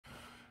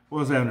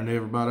What's happening,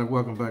 everybody?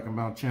 Welcome back to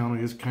my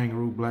channel. It's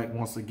Kangaroo Black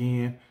once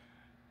again,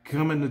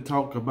 coming to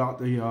talk about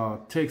the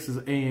Texas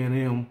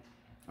A&M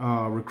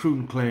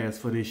recruiting class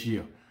for this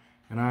year,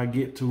 and I'll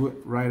get to it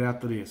right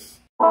after this.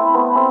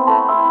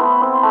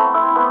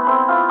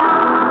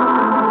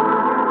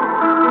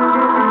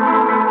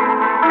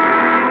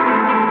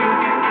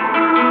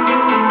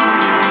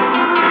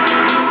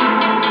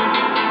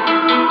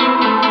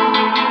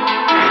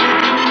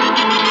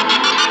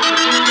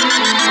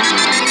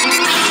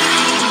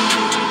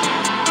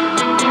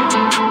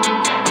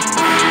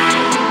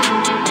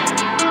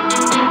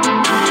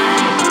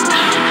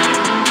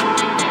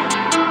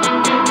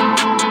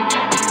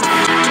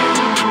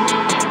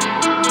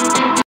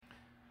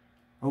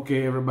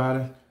 Okay,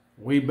 everybody,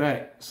 we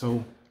back.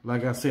 So,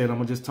 like I said, I'm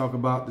gonna just talk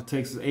about the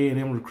Texas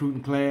A&M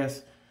recruiting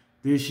class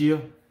this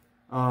year.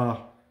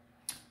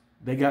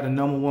 They got the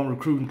 #1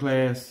 recruiting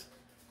class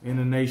in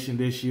the nation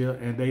this year,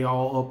 and they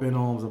all up in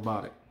arms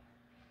about it.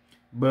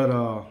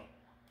 But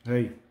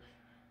hey,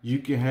 you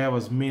can have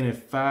as many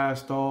 5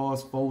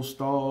 stars, 4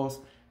 stars,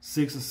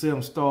 6 or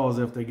 7 stars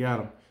if they got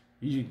them.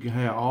 You can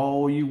have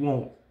all you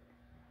want.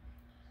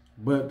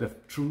 But the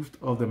truth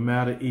of the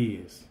matter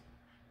is,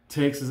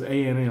 Texas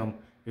A&M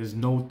is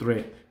no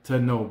threat to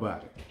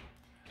nobody.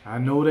 I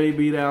know they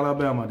beat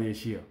Alabama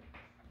this year,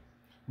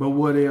 but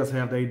what else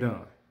have they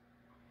done?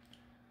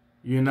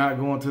 You're not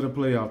going to the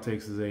playoff,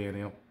 Texas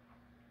A&M.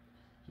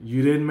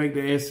 You didn't make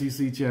the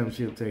SEC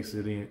championship,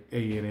 Texas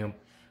A&M.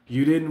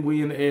 You didn't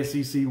win the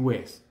SEC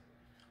West.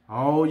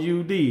 All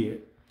you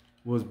did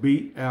was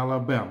beat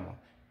Alabama,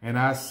 and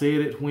I said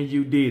it when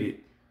you did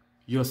it.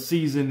 Your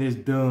season is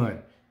done.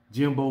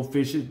 Jimbo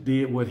Fisher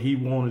did what he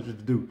wanted to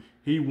do.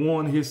 He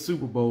won his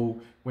Super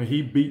Bowl when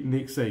he beat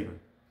Nick Saban.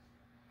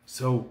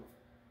 So,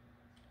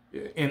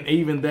 and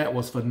even that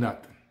was for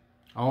nothing.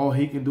 All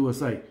he can do is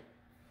say,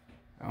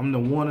 I'm the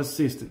one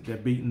assistant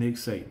that beat Nick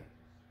Saban.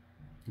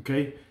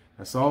 Okay?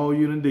 That's all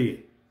you done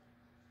did.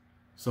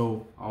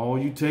 So, all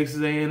you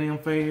Texas A&M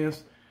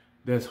fans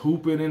that's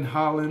hooping and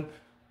hollering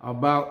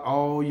about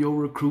all your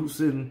recruits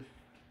and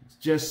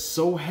just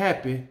so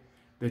happy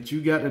that you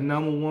got the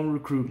 #1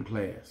 recruiting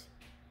class.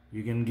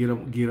 You can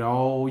get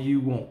all you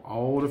want,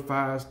 all the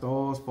 5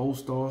 stars, 4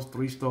 stars,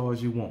 3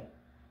 stars you want.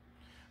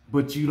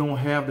 But you don't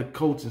have the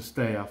coaching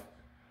staff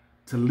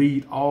to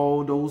lead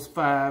all those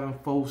 5 and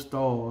 4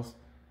 stars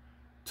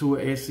to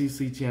a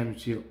SEC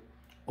championship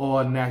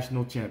or a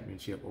national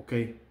championship,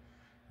 okay?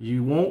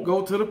 You won't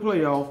go to the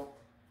playoff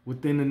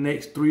within the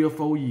next 3 or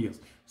 4 years.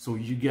 So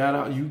you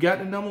got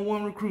the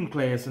 #1 recruiting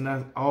class, and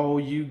that's all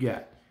you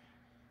got.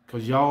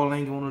 Because y'all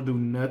ain't going to do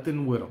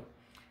nothing with them.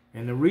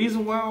 And the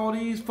reason why all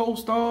these 4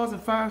 stars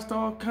and 5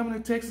 stars coming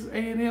to Texas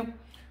A&M,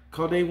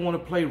 because they want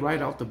to play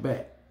right off the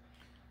bat.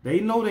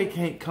 They know they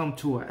can't come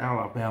to an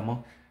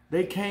Alabama.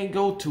 They can't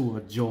go to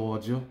a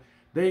Georgia.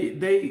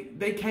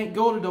 They can't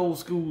go to those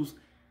schools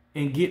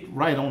and get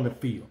right on the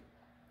field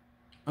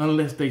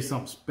unless they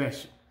something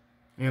special.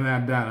 And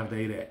I doubt if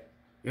they that.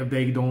 If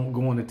they don't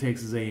go into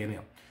Texas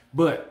A&M.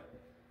 But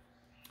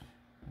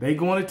they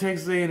going to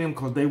Texas A&M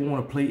because they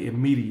want to play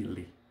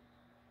immediately.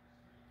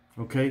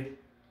 Okay?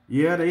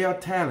 Yeah, they are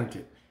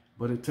talented,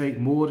 but it takes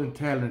more than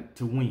talent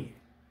to win.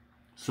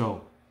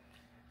 So,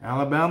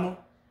 Alabama,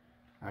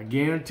 I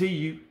guarantee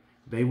you,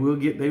 they will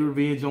get their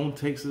revenge on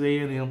Texas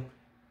A&M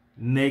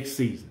next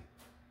season.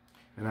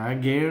 And I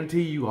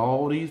guarantee you,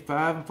 all these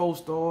 5 and 4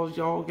 stars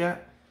y'all got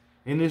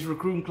in this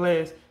recruiting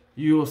class,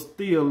 you'll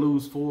still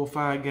lose 4 or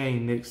 5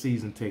 games next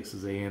season,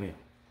 Texas A&M.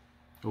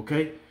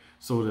 Okay?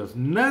 So there's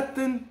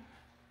nothing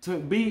to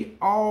be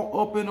all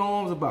up in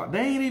arms about.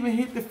 They ain't even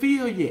hit the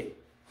field yet.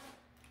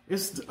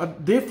 It's a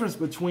difference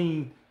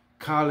between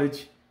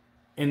college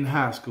and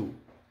high school.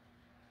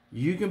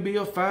 You can be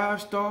a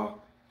 5-star,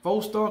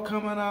 4-star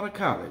coming out of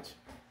college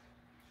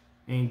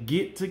and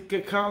get to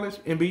college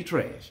and be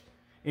trash.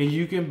 And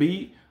you can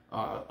be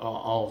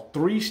a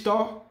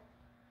 3-star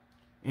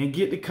and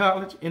get to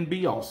college and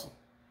be awesome.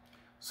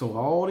 So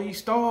all these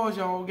stars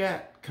y'all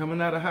got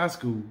coming out of high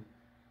school,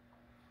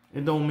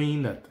 it don't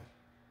mean nothing.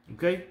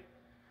 Okay?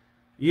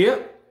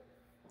 Yep.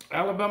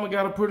 Alabama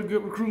got a pretty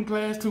good recruiting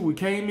class too. We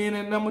came in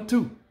at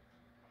 #2.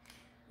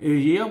 And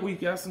yeah, we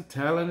got some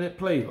talented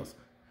players.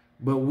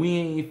 But we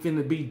ain't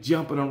finna be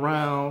jumping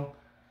around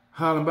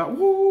hollering about,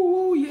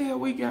 woo, yeah,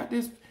 we got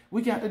this.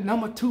 We got the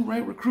 #2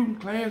 ranked recruiting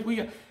class.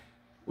 We ain't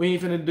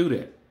finna do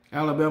that.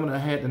 Alabama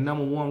had the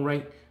 #1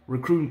 ranked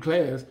recruiting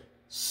class for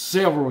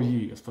several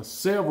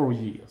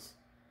years.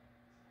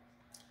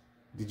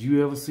 Did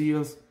you ever see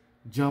us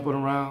jumping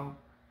around,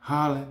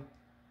 hollering?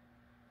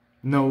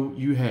 No,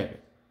 you haven't.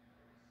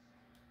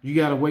 You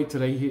got to wait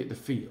till they hit the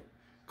field.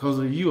 Because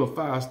if you a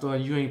 5-star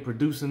and you ain't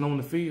producing on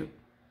the field,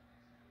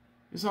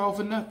 it's all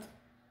for nothing.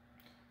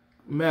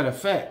 Matter of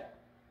fact,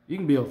 you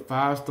can be a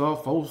 5-star,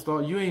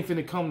 4-star. You ain't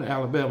finna come to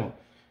Alabama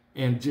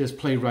and just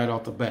play right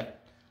off the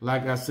bat.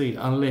 Like I said,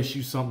 unless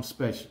you something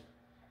special.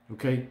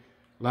 Okay?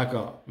 Like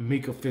a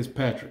Mika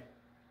Fitzpatrick.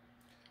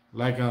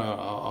 Like a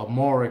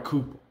Amari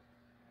Cooper.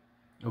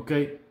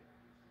 Okay?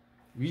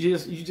 You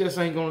just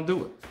ain't gonna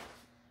do it.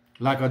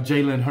 like a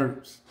Jalen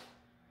Hurts.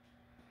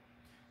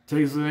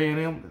 Texas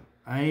A&M,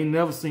 I ain't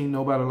never seen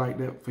nobody like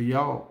that for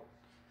y'all.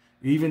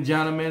 Even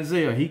Johnny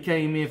Manziel, he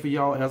came in for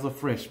y'all as a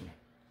freshman.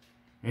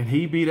 And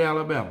he beat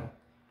Alabama.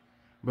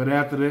 But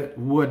after that,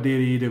 what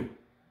did he do?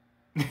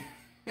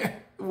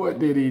 What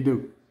did he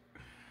do?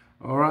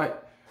 All right.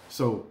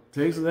 So,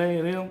 Texas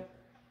A&M,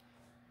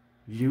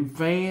 you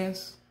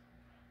fans,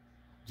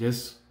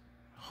 just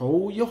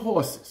hold your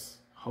horses.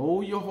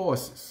 Hold your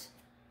horses.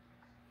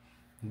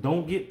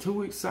 Don't get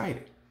too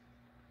excited.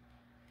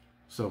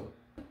 So,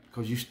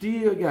 because you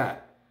still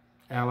got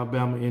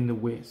Alabama in the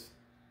West.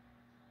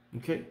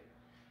 Okay?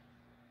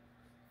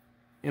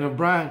 And if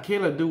Brian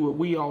Kelly do what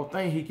we all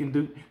think he can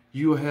do,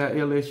 you'll have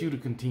LSU to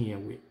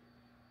contend with.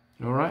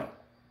 All right?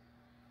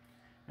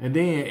 And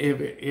then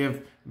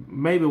if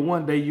maybe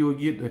one day you'll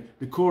get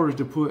the courage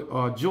to put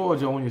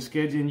Georgia on your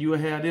schedule and you'll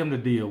have them to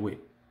deal with.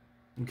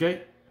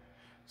 Okay?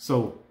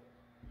 So,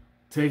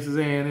 Texas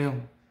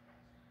A&M,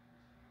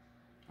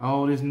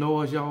 all this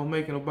noise y'all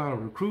making about a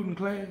recruiting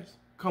class,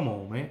 come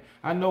on, man.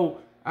 I know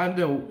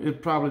it's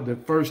probably the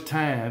first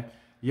time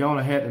y'all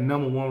had the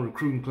 #1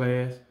 recruiting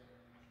class,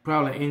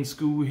 probably in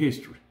school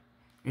history.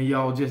 And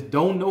y'all just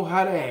don't know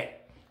how to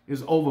act.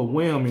 It's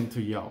overwhelming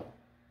to y'all.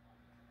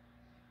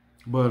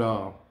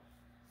 But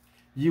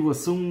you will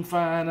soon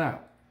find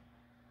out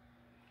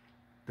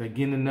that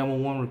getting the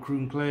 #1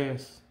 recruiting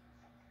class,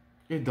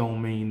 it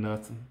don't mean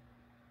nothing.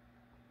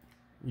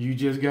 You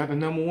just got the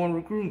 #1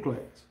 recruiting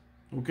class,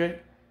 okay?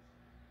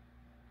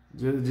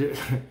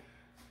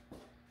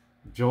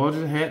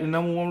 Georgia had the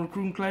 #1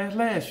 recruiting class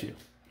last year.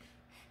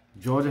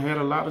 Georgia had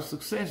a lot of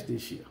success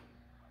this year.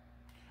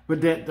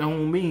 But that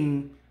don't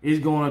mean it's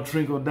going to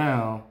trickle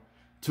down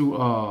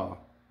to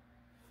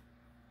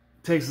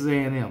Texas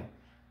A&M.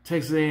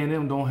 Texas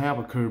A&M don't have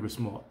a Kirby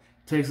Smart.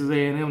 Texas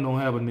A&M don't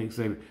have a Nick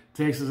Saban.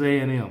 Texas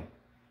A&M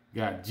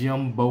got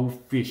Jimbo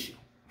Fisher.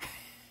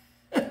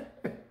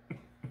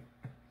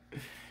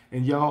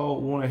 And y'all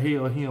want to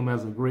hail him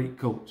as a great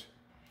coach.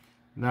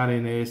 Not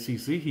in the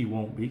SEC, he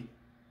won't be.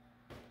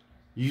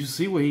 You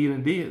see what he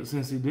done did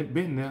since he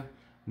been there.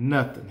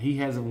 Nothing. He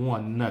hasn't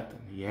won nothing.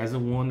 He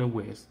hasn't won the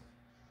West.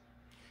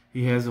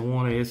 He hasn't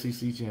won an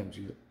SEC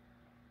championship.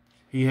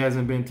 He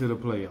hasn't been to the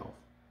playoff.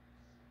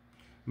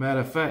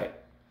 Matter of fact,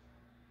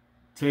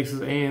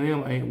 Texas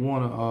A&M ain't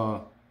won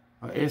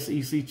a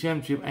SEC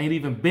championship, ain't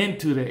even been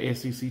to the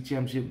SEC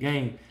championship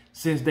game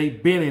since they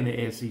been in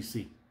the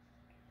SEC.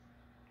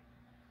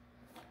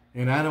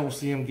 And I don't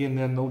see him getting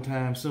there no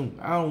time soon.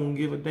 I don't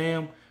give a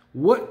damn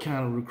what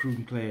kind of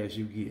recruiting class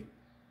you get.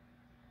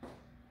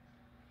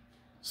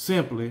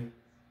 Simply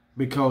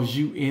because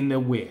you in the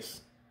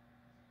West.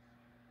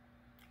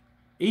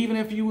 Even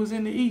if you was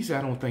in the East,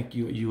 I don't think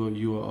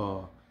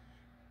you'll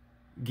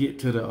get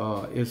to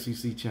the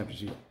SEC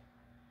championship.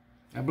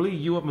 I believe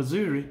you at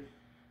Missouri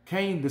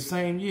came the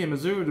same year.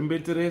 Missouri done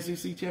been to the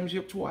SEC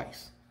championship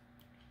twice.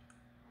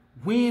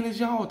 When is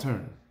y'all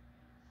turn?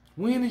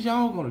 When is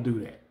y'all gonna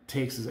do that?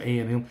 Texas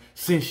A&M,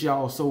 since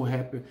y'all so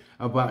happy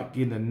about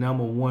getting the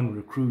 #1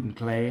 recruiting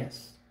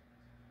class.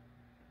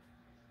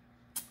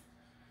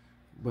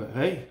 But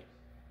hey,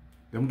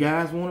 them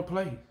guys want to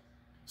play.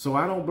 So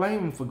I don't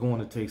blame them for going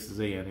to Texas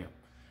A&M.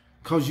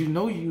 Because you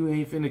know you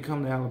ain't finna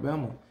come to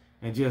Alabama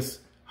and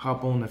just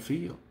hop on the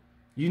field.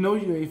 You know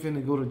you ain't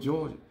finna go to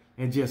Georgia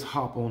and just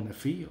hop on the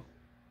field.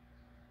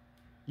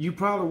 You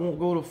probably won't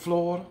go to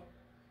Florida.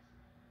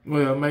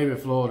 Well, maybe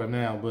Florida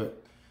now,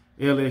 but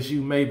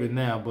LSU maybe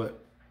now, but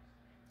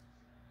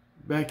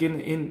back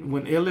in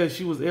when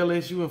LSU was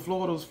LSU and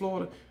Florida was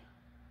Florida,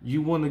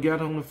 you wouldn't have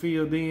got on the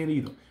field then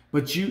either.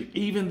 But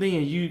even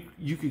then,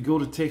 you could go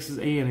to Texas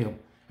A&M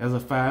as a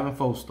 5 and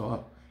 4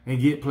 star and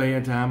get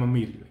playing time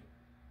immediately.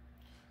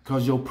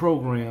 Because your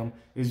program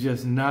is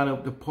just not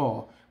up to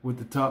par with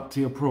the top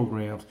tier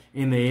programs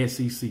in the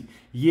SEC.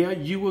 Yeah,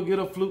 you will get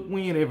a fluke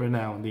win every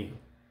now and then.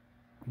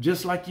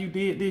 Just like you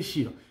did this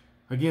year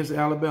against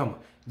Alabama.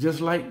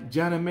 Just like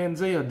Johnny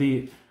Manziel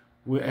did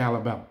with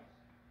Alabama.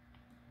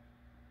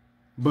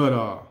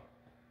 But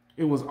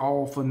it was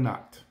all for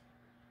naught.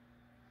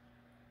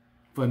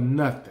 For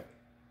nothing.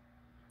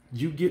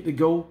 You get to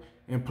go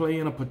and play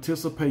in a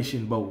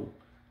participation bowl.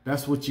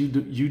 That's what you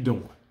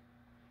doing.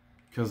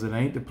 Because it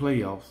ain't the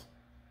playoffs.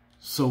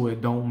 So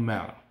it don't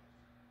matter.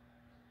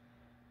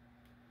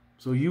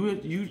 So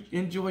you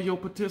enjoy your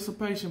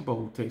participation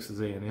bowl, Texas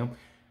A&M.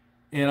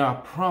 And I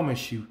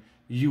promise you,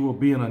 you will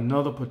be in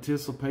another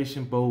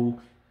participation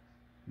bowl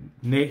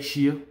next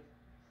year,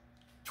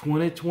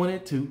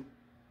 2022.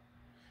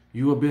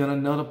 You will be in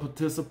another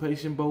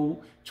participation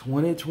bowl,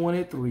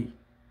 2023,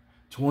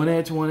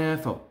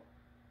 2024.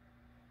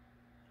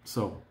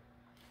 So,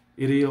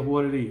 it is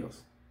what it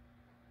is.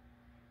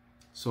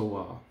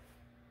 So,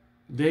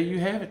 there you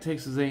have it,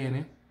 Texas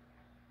A&M.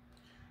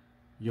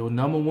 Your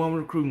 #1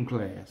 recruiting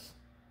class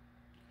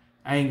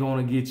ain't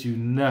going to get you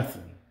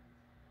nothing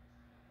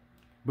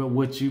but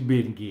what you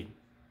been getting.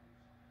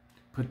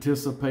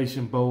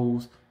 Participation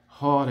bowls,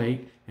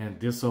 heartache, and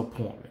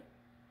disappointment.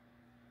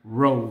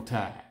 Roll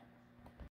Tide.